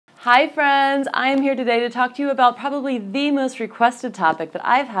Hi friends, I am here today to talk to you about probably the most requested topic that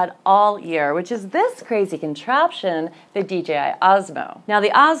I've had all year, which is this crazy contraption, the DJI Osmo. Now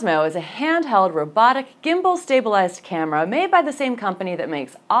the Osmo is a handheld robotic gimbal stabilized camera made by the same company that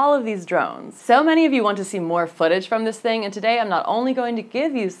makes all of these drones. So many of you want to see more footage from this thing, and today I'm not only going to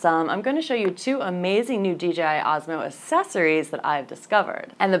give you some, I'm going to show you two amazing new DJI Osmo accessories that I've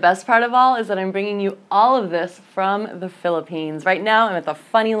discovered. And the best part of all is that I'm bringing you all of this from the Philippines. Right now I'm at the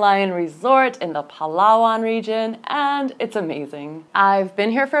Funny Lion Resort in the Palawan region, and it's amazing. I've been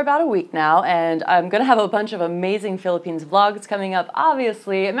here for about a week now, and I'm gonna have a bunch of amazing Philippines vlogs coming up,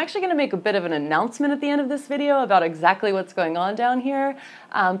 obviously. I'm actually gonna make a bit of an announcement at the end of this video about exactly what's going on down here.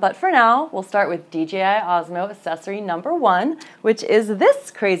 But for now, we'll start with DJI Osmo accessory number one, which is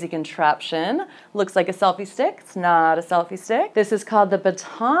this crazy contraption. Looks like a selfie stick. It's not a selfie stick. This is called the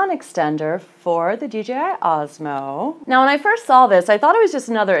baton extender for the DJI Osmo. Now, when I first saw this, I thought it was just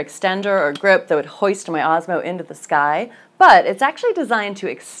another extender or grip that would hoist my Osmo into the sky. But it's actually designed to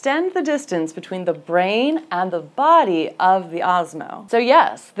extend the distance between the brain and the body of the Osmo. So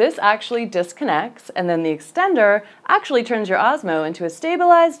yes, this actually disconnects, and then the extender actually turns your Osmo into a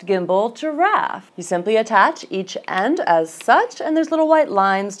stabilized gimbal giraffe. You simply attach each end as such, and there's little white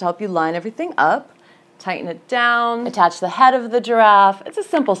lines to help you line everything up. Tighten it down, attach the head of the giraffe. It's a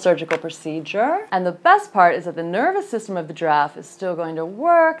simple surgical procedure. And the best part is that the nervous system of the giraffe is still going to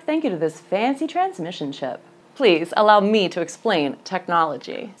work thanks to this fancy transmission chip. Please allow me to explain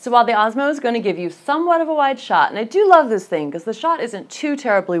technology. So while the Osmo is going to give you somewhat of a wide shot, and I do love this thing because the shot isn't too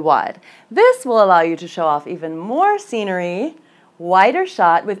terribly wide, this will allow you to show off even more scenery, wider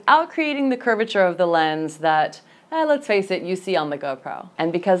shot, without creating the curvature of the lens that, let's face it, you see on the GoPro.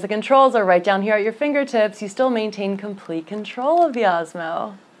 And because the controls are right down here at your fingertips, you still maintain complete control of the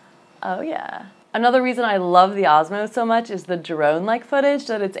Osmo. Oh yeah. Another reason I love the Osmo so much is the drone-like footage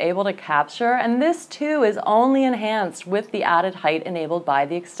that it's able to capture, and this too is only enhanced with the added height enabled by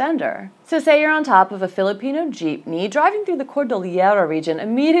the extender. So say you're on top of a Filipino jeepney driving through the Cordillera region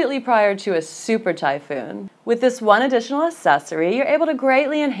immediately prior to a super typhoon. With this one additional accessory, you're able to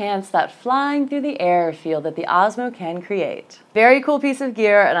greatly enhance that flying through the air feel that the Osmo can create. Very cool piece of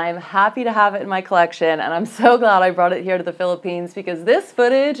gear, and I'm happy to have it in my collection, and I'm so glad I brought it here to the Philippines because this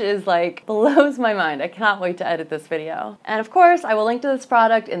footage is like, blows my mind. I cannot wait to edit this video. And of course, I will link to this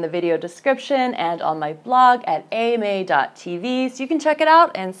product in the video description and on my blog at AMaeTV, so you can check it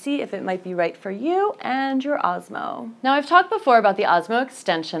out and see if it might be right for you and your Osmo. Now, I've talked before about the Osmo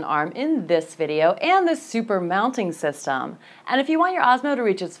extension arm in this video and this super mounting system. And if you want your Osmo to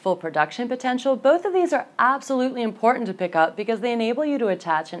reach its full production potential, both of these are absolutely important to pick up because they enable you to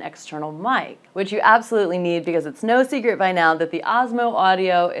attach an external mic, which you absolutely need because it's no secret by now that the Osmo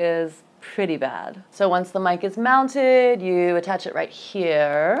audio is pretty bad. So once the mic is mounted, you attach it right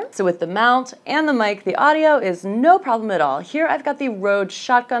here. So with the mount and the mic, the audio is no problem at all. Here I've got the Rode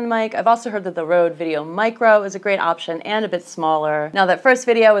shotgun mic. I've also heard that the Rode Video Micro is a great option and a bit smaller. Now that first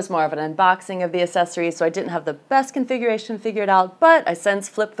video was more of an unboxing of the accessories, so I didn't have the best configuration figured out, but I since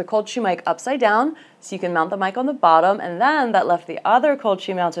flipped the cold shoe mic upside down so you can mount the mic on the bottom, and then that left the other cold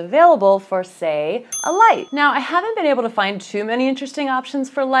shoe mount available for, say, a light. Now, I haven't been able to find too many interesting options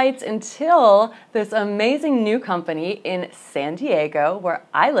for lights until this amazing new company in San Diego, where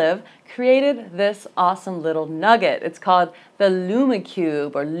I live, created this awesome little nugget. It's called the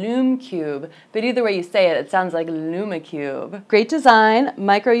LumaCube or LumeCube, but either way you say it, it sounds like LumaCube. Great design,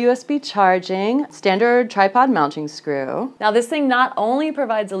 micro USB charging, standard tripod mounting screw. Now this thing not only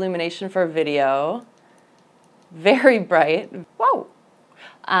provides illumination for video, very bright, whoa!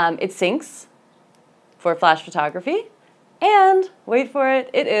 It syncs for flash photography, and wait for it,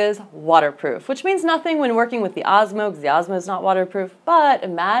 it is waterproof, which means nothing when working with the Osmo because the Osmo is not waterproof, but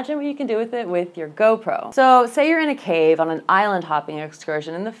imagine what you can do with it with your GoPro. So say you're in a cave on an island hopping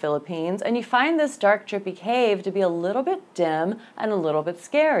excursion in the Philippines and you find this dark, drippy cave to be a little bit dim and a little bit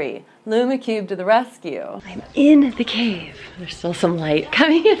scary. LumaCube to the rescue. I'm in the cave. There's still some light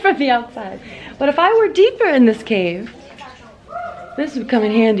coming in from the outside. But if I were deeper in this cave, this would come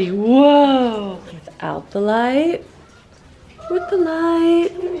in handy. Whoa! Without the light. With the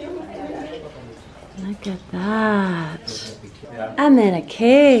light. Look at that. I'm in a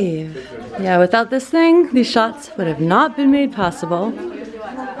cave. Yeah, without this thing, these shots would have not been made possible.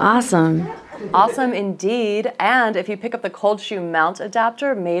 Awesome. Awesome indeed. And if you pick up the cold shoe mount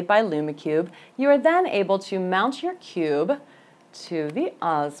adapter made by LumaCube, you are then able to mount your cube to the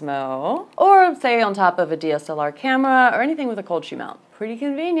Osmo, or say on top of a DSLR camera or anything with a cold shoe mount. pretty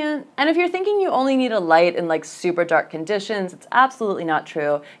convenient. And if you're thinking you only need a light in like super dark conditions, it's absolutely not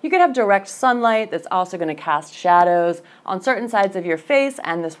true. You could have direct sunlight that's also going to cast shadows on certain sides of your face,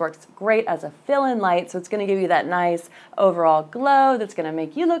 and this works great as a fill-in light, so it's going to give you that nice overall glow that's going to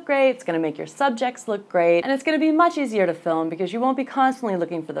make you look great, it's going to make your subjects look great, and it's going to be much easier to film because you won't be constantly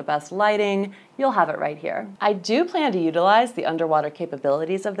looking for the best lighting. You'll have it right here. I do plan to utilize the underwater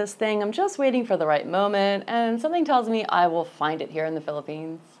capabilities of this thing. I'm just waiting for the right moment, and something tells me I will find it here in the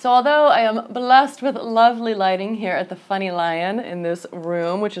Philippines. So although I am blessed with lovely lighting here at the Funny Lion in this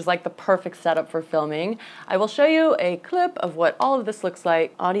room, which is like the perfect setup for filming, I will show you a clip of what all of this looks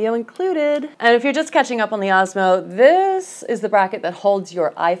like, audio included. And if you're just catching up on the Osmo, this is the bracket that holds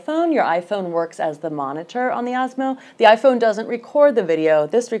your iPhone. Your iPhone works as the monitor on the Osmo. The iPhone doesn't record the video.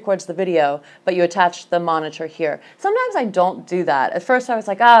 This records the video, but you attach the monitor here. Sometimes I don't do that. At first I was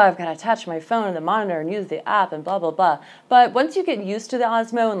like, oh, I've got to attach my phone to the monitor and use the app and blah, blah, blah. But once you get used to the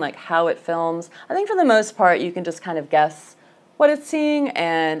Osmo and like how it films, I think for the most part you can just kind of guess what it's seeing,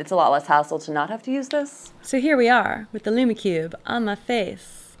 and it's a lot less hassle to not have to use this. So here we are with the LumiCube on my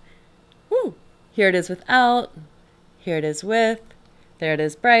face. Woo! Here it is without, here it is with, there it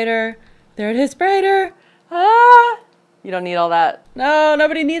is brighter, there it is brighter. Ah! You don't need all that. No,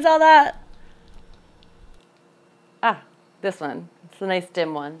 nobody needs all that. Ah, this one. It's a nice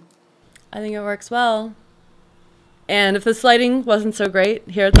dim one. I think it works well. And if this lighting wasn't so great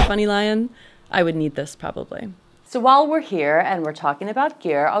here at the Funny Lion, I would need this probably. So while we're here and we're talking about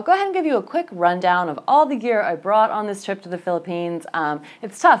gear, I'll go ahead and give you a quick rundown of all the gear I brought on this trip to the Philippines.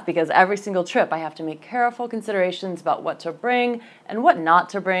 It's tough because every single trip I have to make careful considerations about what to bring and what not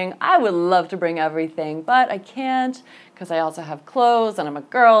to bring. I would love to bring everything, but I can't because I also have clothes and I'm a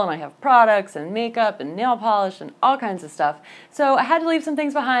girl and I have products and makeup and nail polish and all kinds of stuff. So I had to leave some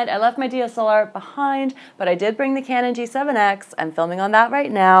things behind. I left my DSLR behind, but I did bring the Canon G7X. I'm filming on that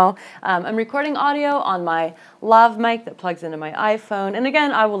right now. I'm recording audio on my lav mic that plugs into my iPhone. And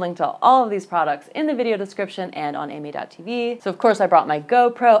again, I will link to all of these products in the video description and on AMaeTV. So of course I brought my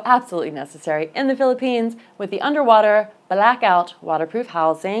GoPro, absolutely necessary, in the Philippines with the underwater blackout waterproof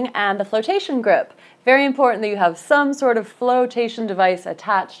housing and the flotation grip. Very important that you have some sort of flotation device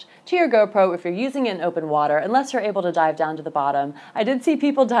attached to your GoPro if you're using it in open water, unless you're able to dive down to the bottom. I did see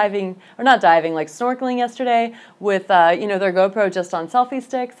people diving, or not diving, like snorkeling yesterday with you know, their GoPro just on selfie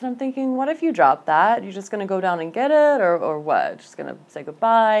sticks, and I'm thinking, what if you drop that? You're just gonna go down and get it, or what? Just gonna say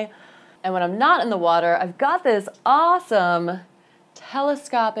goodbye? And when I'm not in the water, I've got this awesome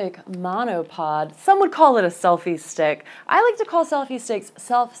telescopic monopod. Some would call it a selfie stick. I like to call selfie sticks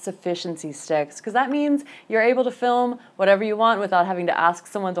self-sufficiency sticks because that means you're able to film whatever you want without having to ask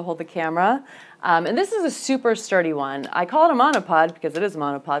someone to hold the camera. And this is a super sturdy one. I call it a monopod because it is a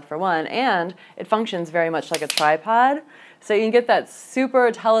monopod for one, and it functions very much like a tripod. So you can get that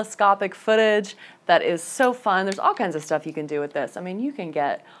super telescopic footage that is so fun. There's all kinds of stuff you can do with this. I mean, you can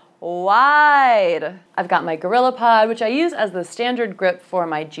get wide. I've got my GorillaPod, which I use as the standard grip for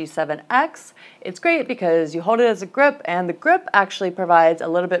my G7X. It's great because you hold it as a grip, and the grip actually provides a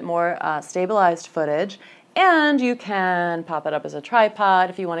little bit more stabilized footage. And you can pop it up as a tripod.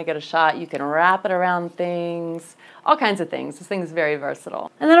 If you want to get a shot, you can wrap it around things, all kinds of things. This thing's very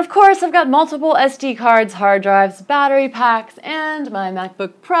versatile. And then of course, I've got multiple SD cards, hard drives, battery packs, and my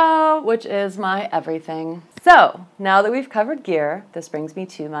MacBook Pro, which is my everything. So now that we've covered gear, this brings me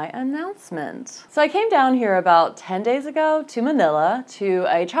to my announcement. So I came down here about 10 days ago to Manila to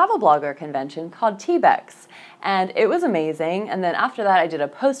a travel blogger convention called TBEX. And it was amazing. And then after that, I did a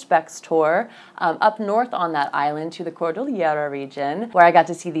post-BEX tour up north on that island to the Cordillera region, where I got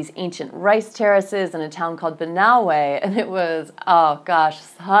to see these ancient rice terraces in a town called Banaue. And it was, oh gosh,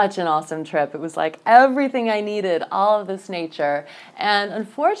 such an awesome trip. It was like everything I needed, all of this nature. And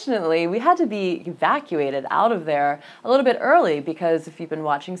unfortunately, we had to be evacuated out of there a little bit early because if you've been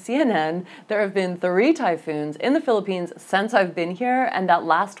watching CNN, there have been 3 typhoons in the Philippines since I've been here. And that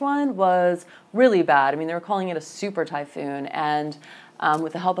last one was really bad. I mean, they were calling it a super typhoon, and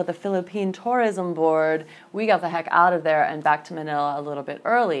with the help of the Philippine Tourism Board, we got the heck out of there and back to Manila a little bit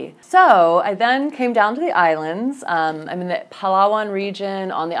early. So I then came down to the islands. I'm in the Palawan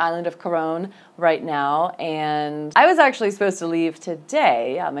region on the island of Coron right now, and I was actually supposed to leave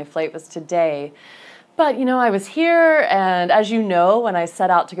today. My flight was today. But, you know, I was here, and as you know, when I set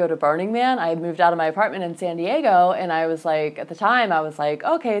out to go to Burning Man, I moved out of my apartment in San Diego, and I was like, at the time, I was like,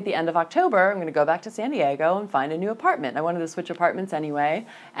 okay, at the end of October, I'm going to go back to San Diego and find a new apartment. I wanted to switch apartments anyway,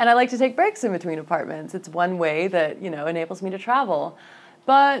 and I like to take breaks in between apartments. It's one way that, you know, enables me to travel.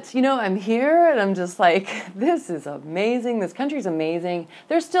 But, you know, I'm here and I'm just like, this is amazing. This country's amazing.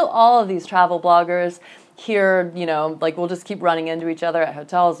 There's still all of these travel bloggers. here, you know, like we'll just keep running into each other at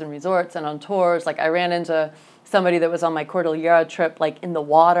hotels and resorts and on tours. Like I ran into somebody that was on my Cordillera trip, like in the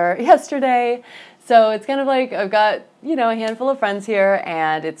water yesterday. So it's kind of like I've got, you know, a handful of friends here,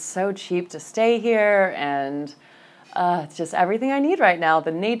 and it's so cheap to stay here, and it's just everything I need right now.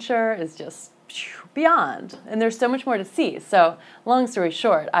 The nature is just beyond, and there's so much more to see. So long story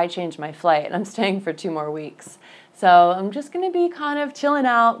short, I changed my flight and I'm staying for 2 more weeks. So I'm just going to be kind of chilling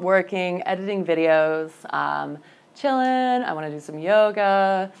out, working, editing videos, chilling. I want to do some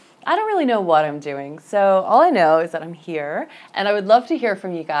yoga. I don't really know what I'm doing. So all I know is that I'm here, and I would love to hear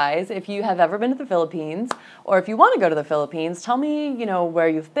from you guys. If you have ever been to the Philippines, or if you want to go to the Philippines, tell me, you know, where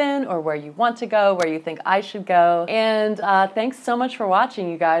you've been or where you want to go, where you think I should go. And thanks so much for watching,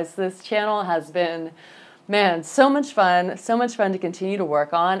 you guys. This channel has been, man, so much fun to continue to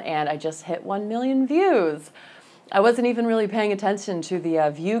work on, and I just hit 1 million views. I wasn't even really paying attention to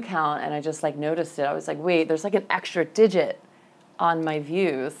the view count, and I just like noticed it. I was like, wait, there's like an extra digit on my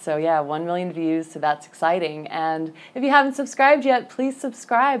views. So yeah, 1 million views, so that's exciting. And if you haven't subscribed yet, please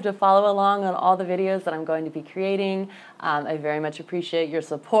subscribe to follow along on all the videos that I'm going to be creating. I very much appreciate your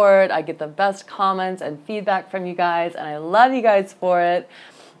support. I get the best comments and feedback from you guys, and I love you guys for it.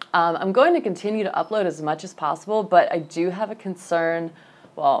 I'm going to continue to upload as much as possible, but I do have a concern.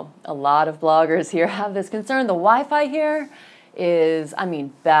 Well, a lot of bloggers here have this concern. The Wi-Fi here is, I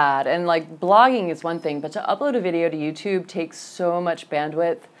mean, bad. And like blogging is one thing, but to upload a video to YouTube takes so much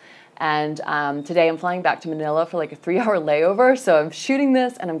bandwidth. And today I'm flying back to Manila for like a 3-hour layover. So I'm shooting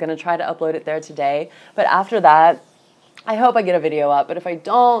this and I'm going to try to upload it there today. But after that, I hope I get a video up. But if I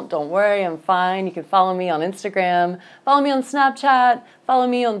don't worry, I'm fine. You can follow me on Instagram, follow me on Snapchat, follow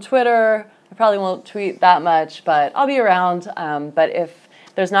me on Twitter. I probably won't tweet that much, but I'll be around. But if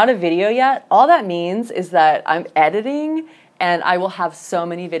there's not a video yet, all that means is that I'm editing, and I will have so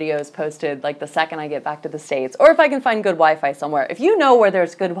many videos posted like the second I get back to the States, or if I can find good Wi-Fi somewhere. If you know where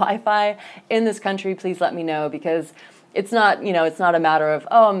there's good Wi-Fi in this country, please let me know, because it's not, you know, it's not a matter of,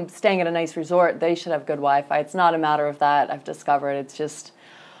 oh, I'm staying at a nice resort, they should have good Wi-Fi. It's not a matter of that, I've discovered. It's just,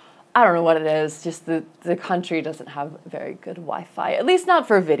 I don't know what it is, just the country doesn't have very good Wi-Fi, at least not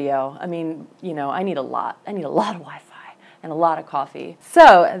for video. I mean, you know, I need a lot of Wi-Fi and a lot of coffee.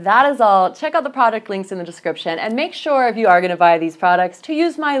 So that is all. Check out the product links in the description, and make sure if you are gonna buy these products to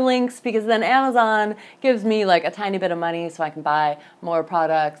use my links, because then Amazon gives me like a tiny bit of money so I can buy more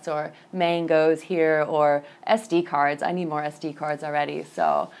products, or mangoes here, or SD cards. I need more SD cards already.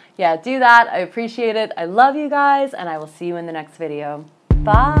 So yeah, do that. I appreciate it. I love you guys, and I will see you in the next video.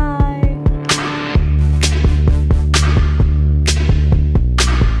 Bye.